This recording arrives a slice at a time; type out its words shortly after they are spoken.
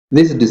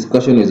This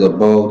discussion is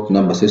about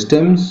number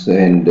systems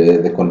and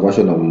the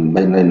conversion of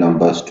binary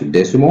numbers to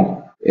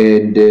decimal.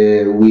 And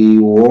we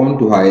want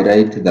to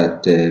highlight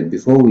that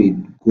before we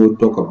go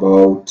talk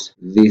about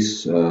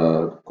these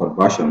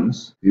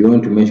conversions, we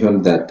want to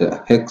mention that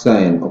hexa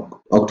and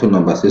octal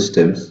number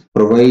systems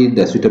provide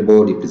a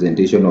suitable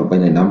representation of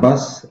binary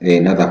numbers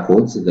and other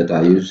codes that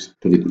are used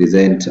to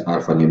represent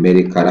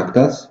alphanumeric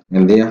characters,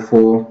 and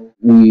therefore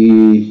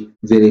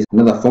there is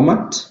another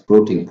format,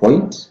 floating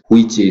point,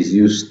 which is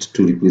used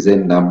to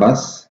represent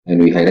numbers, and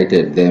we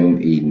highlighted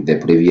them in the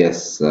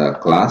previous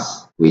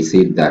class. We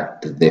said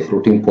that the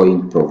floating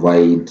point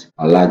provide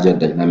a larger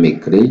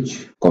dynamic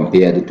range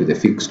compared to the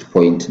fixed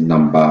point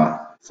number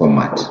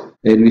format.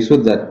 And we saw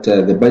that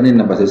the binary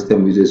number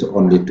system uses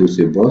only two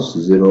symbols,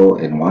 0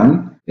 and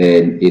 1,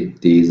 and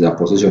it is a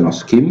positional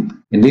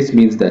scheme. And this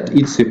means that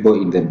each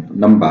symbol in the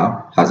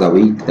number has a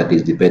weight that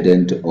is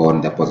dependent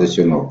on the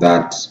position of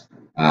that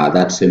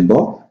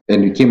symbol.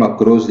 And we came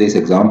across this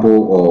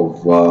example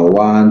of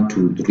 1,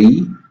 2,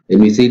 3,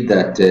 and we said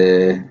that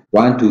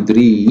 1, 2,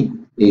 3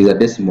 is a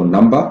decimal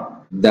number,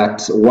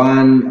 that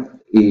 1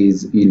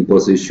 is in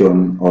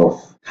position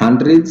of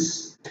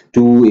hundreds,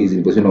 2 is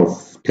in position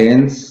of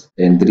tens,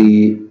 and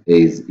 3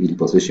 is in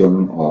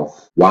position of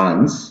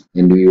ones.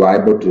 And we were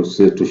able to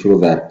show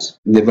that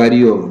the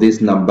value of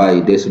this number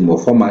in decimal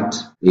format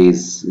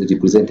is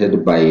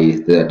represented by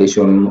the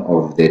addition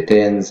of the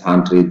tens,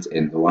 hundreds,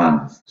 and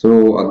ones.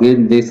 So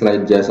again, this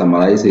slide just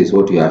summarizes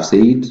what you have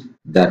said,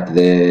 that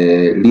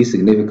the least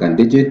significant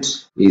digit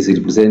is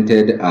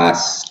represented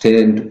as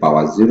 10 to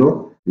power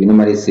 0. We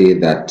normally say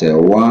that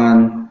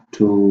 1,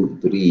 2,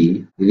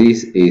 3,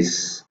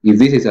 if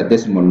this is a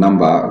decimal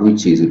number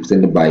which is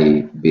represented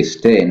by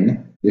base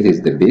 10, this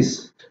is the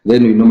base,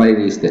 then we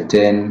normally list the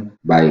 10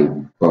 by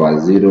power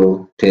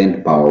 0, 10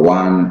 to power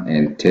 1,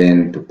 and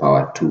 10 to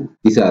power 2.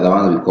 These are the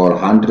ones we call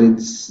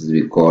hundreds,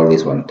 we call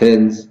this one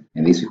tens,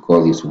 and this we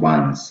call these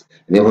ones.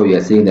 Therefore, we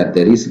are saying that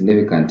the least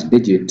significant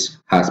digit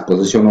has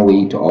positional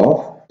weight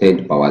of 10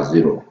 to power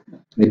 0.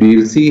 And we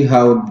will see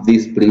how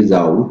this plays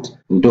out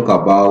when we talk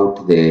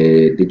about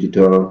the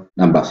digital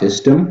number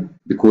system,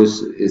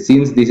 because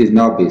since this is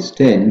now base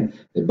 10,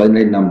 the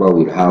binary number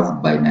will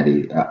have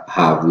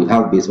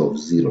base of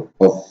 0,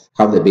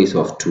 have the base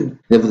of 2.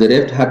 Therefore, the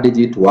left-hand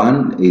digit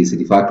 1 is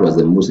referred to as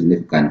the most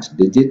significant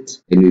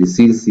digit, and we'll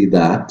still see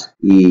that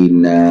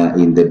in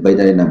the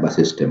binary number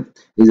system.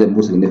 This is the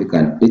most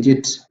significant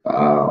digit,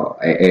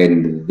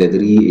 and the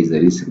 3 is the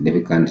least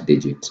significant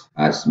digit,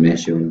 as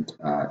mentioned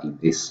in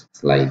this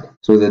slide.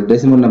 So the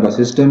decimal number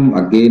system,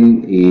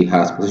 again, it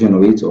has positional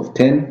weights of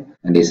 10,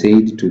 and is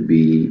said to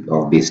be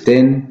of base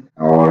 10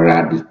 or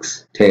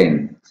radix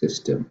 10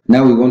 system.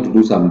 Now we want to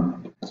do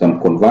some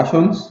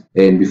conversions,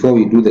 and before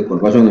we do the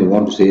conversion, we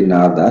want to say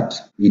now that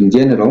in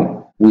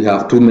general we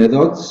have two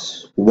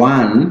methods.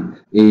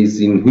 One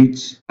is in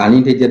which an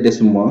integer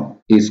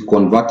decimal is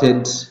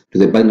converted to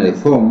the binary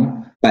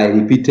form by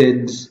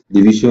repeated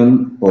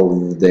division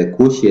of the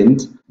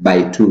quotient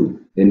by 2,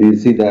 and we'll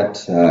see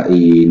that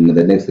in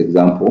the next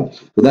example.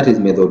 So that is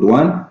method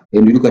 1,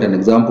 and we look at an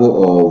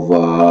example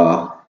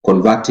of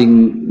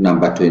converting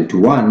number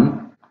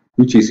 21,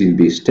 which is in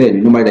base 10.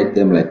 You might write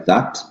them like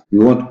that. We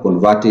want to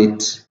convert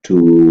it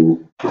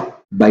to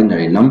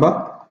binary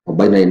number or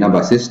binary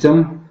number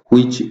system,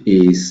 which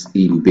is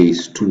in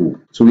base 2.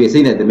 So we are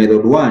saying that the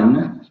method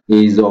 1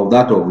 is of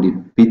that of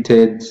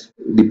repeated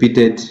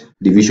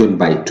division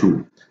by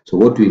 2. So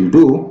what we'll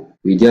do,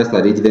 we just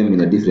arrange them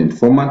in a different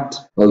format,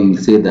 or we'll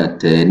say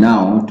that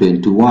now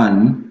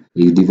 21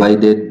 is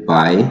divided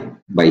by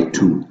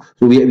 2.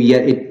 So we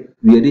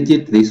arrange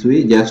it this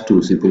way just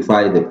to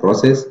simplify the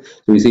process.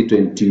 So we say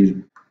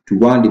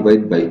 21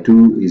 divided by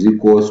 2 is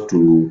equals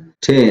to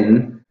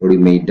 10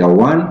 remainder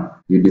 1.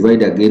 You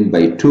divide again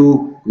by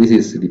 2. This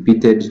is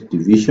repeated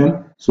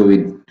division. So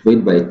we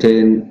divide by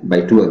 10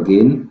 by 2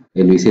 again,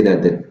 and we say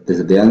that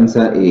the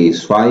answer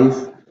is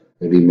 5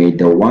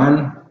 remainder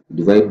 1.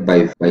 Divide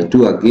by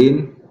 2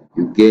 again,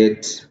 you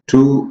get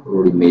 2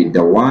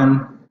 remainder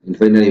 1, and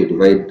finally you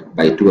divide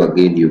by 2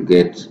 again, you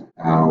get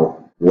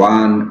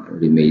 1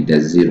 remainder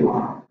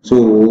 0. So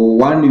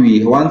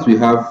once we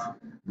have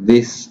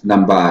this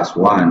number as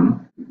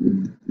 1,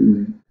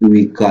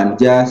 we can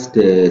just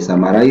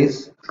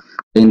summarize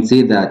and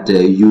say that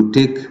you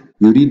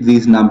read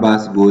these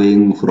numbers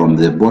going from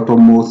the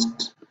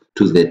bottommost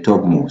to the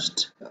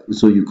topmost.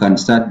 So you can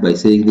start by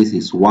saying this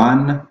is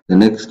 1, the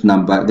next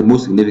number, the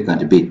most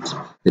significant bit.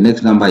 The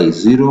next number is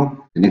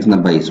 0, the next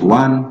number is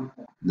 1,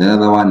 the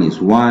other one is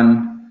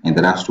 1, and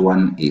the last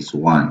one is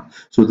 1.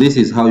 So this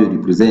is how you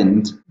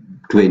represent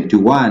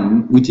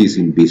 21, which is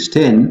in base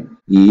 10,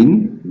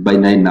 in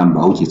binary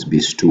number, which is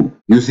base 2,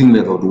 using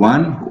method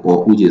 1,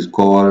 or which is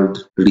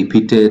called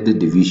repeated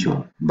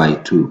division by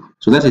 2.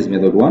 So that is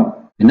method 1.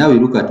 And now we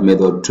look at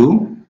method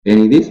 2. And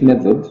in this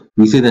method,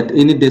 we say that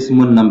any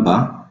decimal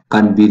number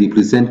can be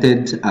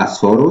represented as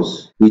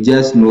follows. We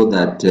just know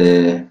that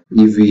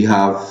if we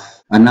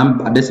have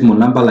a decimal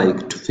number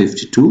like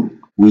 52,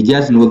 we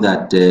just know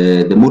that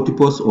the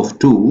multiples of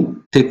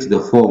 2 takes the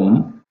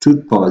form 2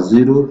 to the power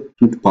 0, 2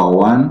 to the power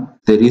 1,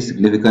 the least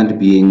significant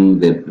being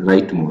the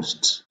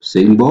rightmost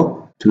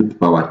symbol, 2 to the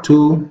power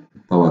 2,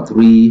 power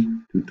 3,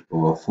 2 to the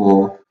power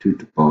 4, 2 to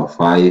the power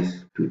 5, 2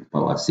 to the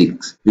power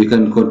 6. We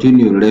can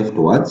continue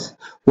leftwards.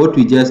 What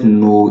we just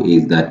know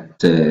is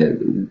that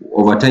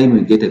over time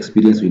we get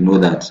experience, we know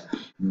that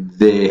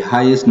the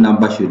highest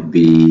number should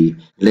be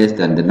less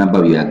than the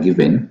number we are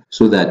given,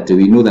 so that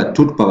we know that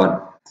 2 to the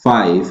power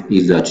 5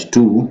 is at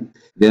 2.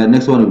 The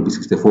next one will be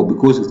 64.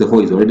 Because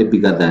 64 is already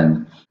bigger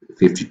than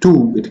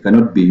 52, it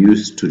cannot be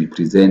used to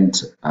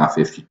represent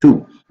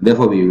 52.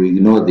 Therefore, we will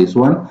ignore this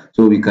one.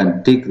 So we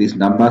can take these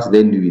numbers,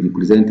 then we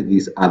represent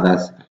these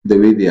others the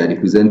way they are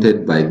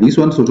represented by this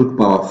one. So 2 to the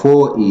power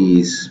 4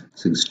 is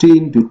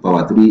 16, 2 to the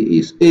power 3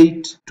 is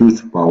 8, 2 to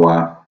the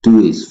power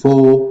 2 is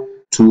 4,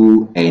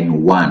 2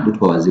 and 1. 2 to the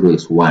power 0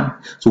 is 1.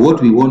 So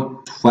what we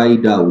want to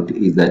find out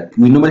is that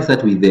we normally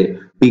start with the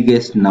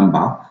biggest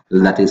number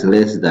that is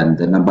less than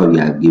the number we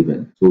are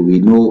given. So we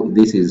know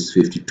this is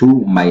 52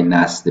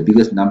 minus the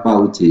biggest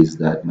number, which is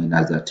that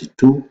minus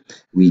 32.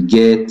 We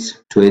get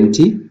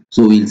 20.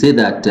 So we'll say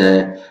that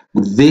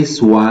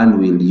this one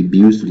will be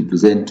used to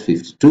represent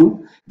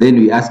 52. Then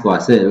we ask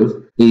ourselves,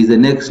 is the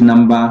next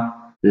number,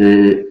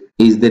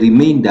 is the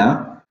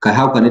remainder,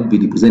 how can it be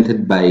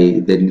represented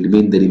by the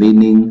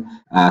remaining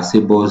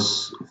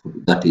symbols,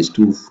 that is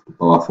 2 to the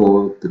power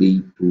 4,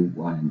 3, 2,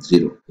 1, and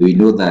 0. We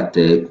know that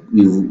if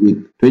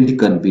 20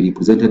 can be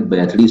represented by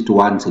at least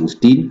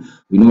 116.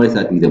 We normally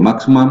start with the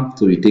maximum,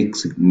 so we take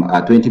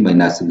 20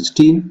 minus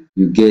 16,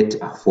 you get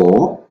a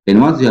 4.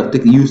 And once you have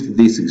used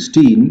this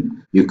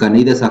 16, you can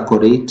either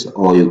circle it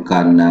or you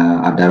can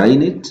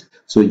underline it.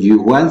 So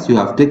once you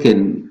have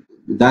taken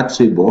that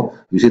symbol,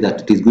 you say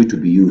that it is going to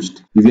be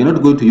used. If you are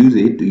not going to use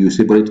it, you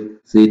separate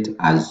it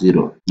as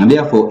 0. And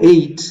therefore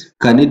 8,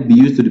 can it be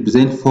used to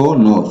represent 4?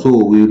 No,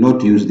 so we will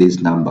not use this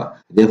number.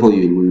 Therefore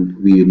we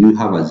will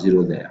have a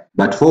 0 there.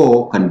 But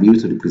 4 can be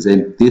used to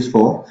represent this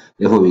 4.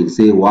 Therefore we will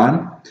say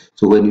 1.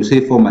 So when you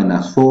say 4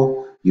 minus 4,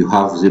 you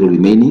have 0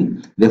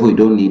 remaining. Therefore you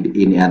don't need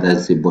any other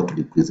symbol to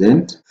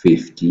represent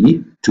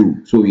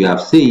 52. So we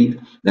have said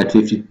that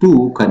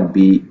 52 can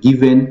be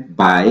given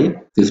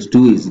by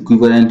 52 is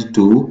equivalent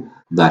to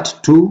that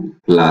 2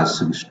 plus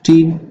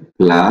 16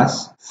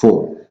 plus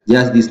 4.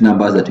 Just these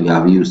numbers that we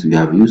have used. We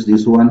have used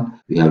this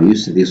one, we have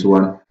used this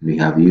one, we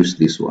have used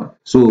this one.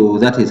 So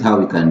that is how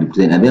we can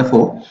represent. And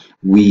therefore,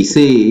 we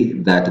say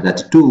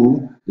that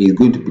 2 is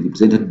going to be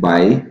represented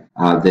by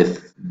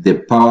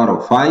the power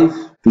of 5,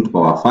 2 to the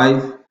power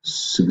 5,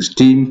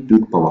 16, 2 to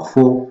the power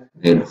 4,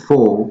 and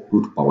 4, 2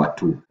 to the power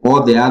 2.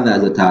 All the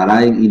others that are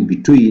lying in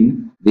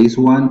between, this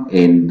one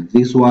and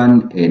this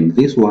one and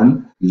this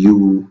one,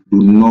 you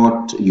do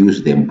not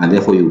use them, and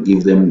therefore you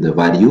give them the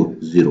value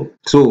 0.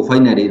 So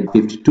finally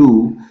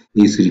 52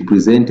 is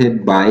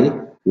represented by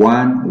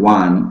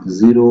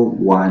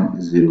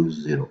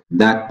 110100.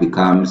 That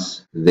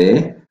becomes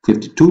the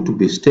 52 to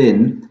base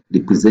 10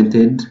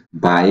 represented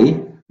by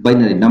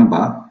binary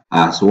number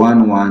as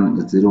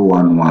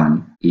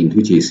 11011, in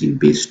which is in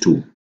base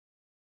 2.